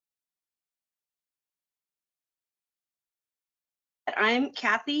I'm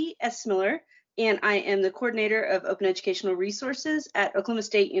Kathy Essmiller, and I am the coordinator of Open Educational Resources at Oklahoma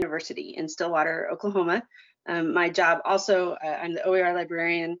State University in Stillwater, Oklahoma. My job also, I'm the OER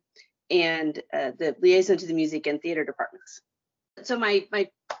librarian and the liaison to the music and theater departments. So my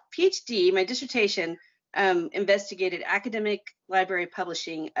PhD, my dissertation, investigated academic library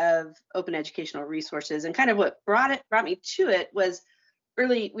publishing of open educational resources, and kind of what brought me to it was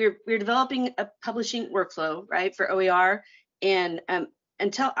early. We were developing a publishing workflow, right, for OER, and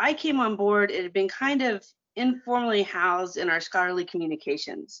until I came on board, it had been kind of informally housed in our scholarly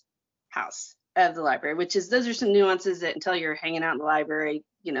communications house of the library, which is, those are some nuances that until you're hanging out in the library,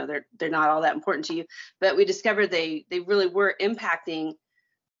 you know, they're not all that important to you. But we discovered they really were impacting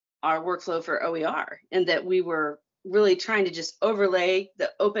our workflow for OER, and that we were really trying to just overlay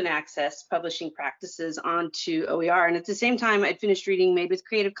the open access publishing practices onto OER. And at the same time, I'd finished reading Made with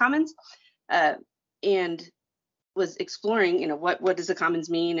Creative Commons, and was exploring, you know, what does the commons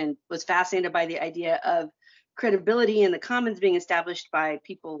mean, and was fascinated by the idea of credibility in the commons being established by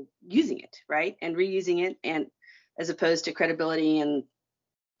people using it, right, and reusing it, and as opposed to credibility in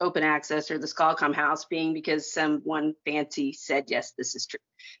open access or the Scalcom house being because someone fancy said, yes, this is true.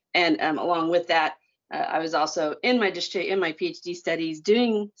 And along with that, I was also in my PhD studies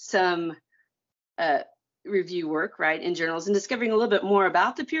doing some review work, right, in journals, and discovering a little bit more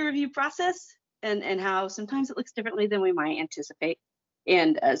about the peer review process and how sometimes it looks differently than we might anticipate.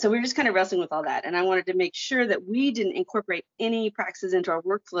 And so we were just kind of wrestling with all that. And I wanted to make sure that we didn't incorporate any practices into our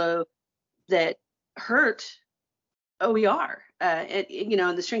workflow that hurt OER, you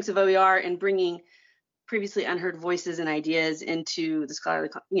know, the strengths of OER, and bringing previously unheard voices and ideas into the scholarly,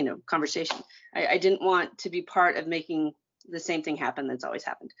 you know, conversation. I didn't want to be part of making the same thing happen that's always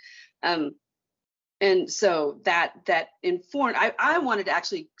happened. And so that informed, I wanted to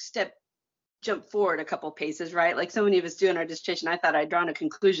actually jump forward a couple paces, right? Like so many of us do in our dissertation. I thought I'd drawn a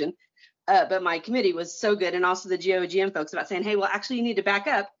conclusion, but my committee was so good, and also the GOGM folks, about saying, hey, well, actually you need to back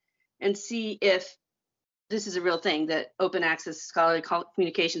up and see if this is a real thing, that open access scholarly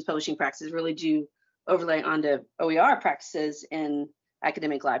communications publishing practices really do overlay onto OER practices in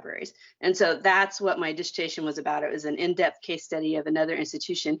academic libraries. And so that's what my dissertation was about. It was an in-depth case study of another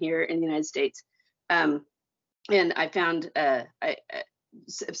institution here in the United States. And I found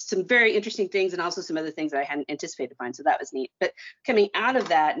some very interesting things, and also some other things that I hadn't anticipated to find. So that was neat. But coming out of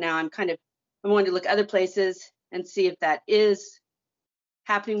that, now I wanted to look other places and see if that is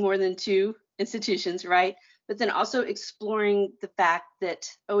happening more than two institutions, right? But then also exploring the fact that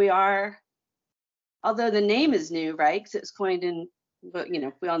OER, although the name is new, right, because it was coined in, you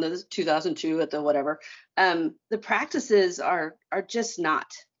know, we all know this 2002 at the whatever, the practices are just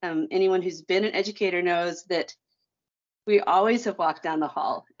not. Anyone who's been an educator knows that we always have walked down the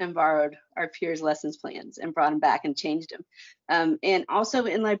hall and borrowed our peers' lessons plans and brought them back and changed them. And also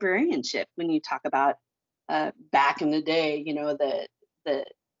in librarianship, when you talk about back in the day, you know, the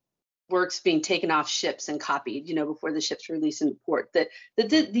works being taken off ships and copied, you know, before the ships were released into port, that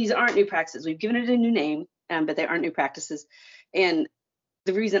these aren't new practices. We've given it a new name, but they aren't new practices. And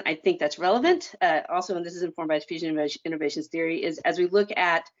the reason I think that's relevant, also, and this is informed by diffusion innovations theory, is as we look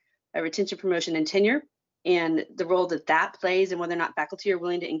at retention, promotion, and tenure, and the role that plays, and whether or not faculty are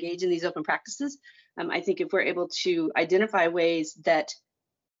willing to engage in these open practices, I think if we're able to identify ways that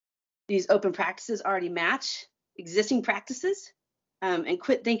these open practices already match existing practices, and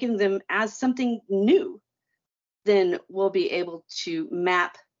quit thinking them as something new, then we'll be able to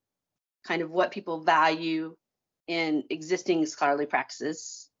map kind of what people value in existing scholarly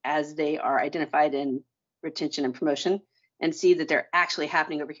practices as they are identified in retention and promotion, and see that they're actually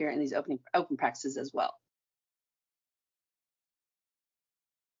happening over here in these open practices as well.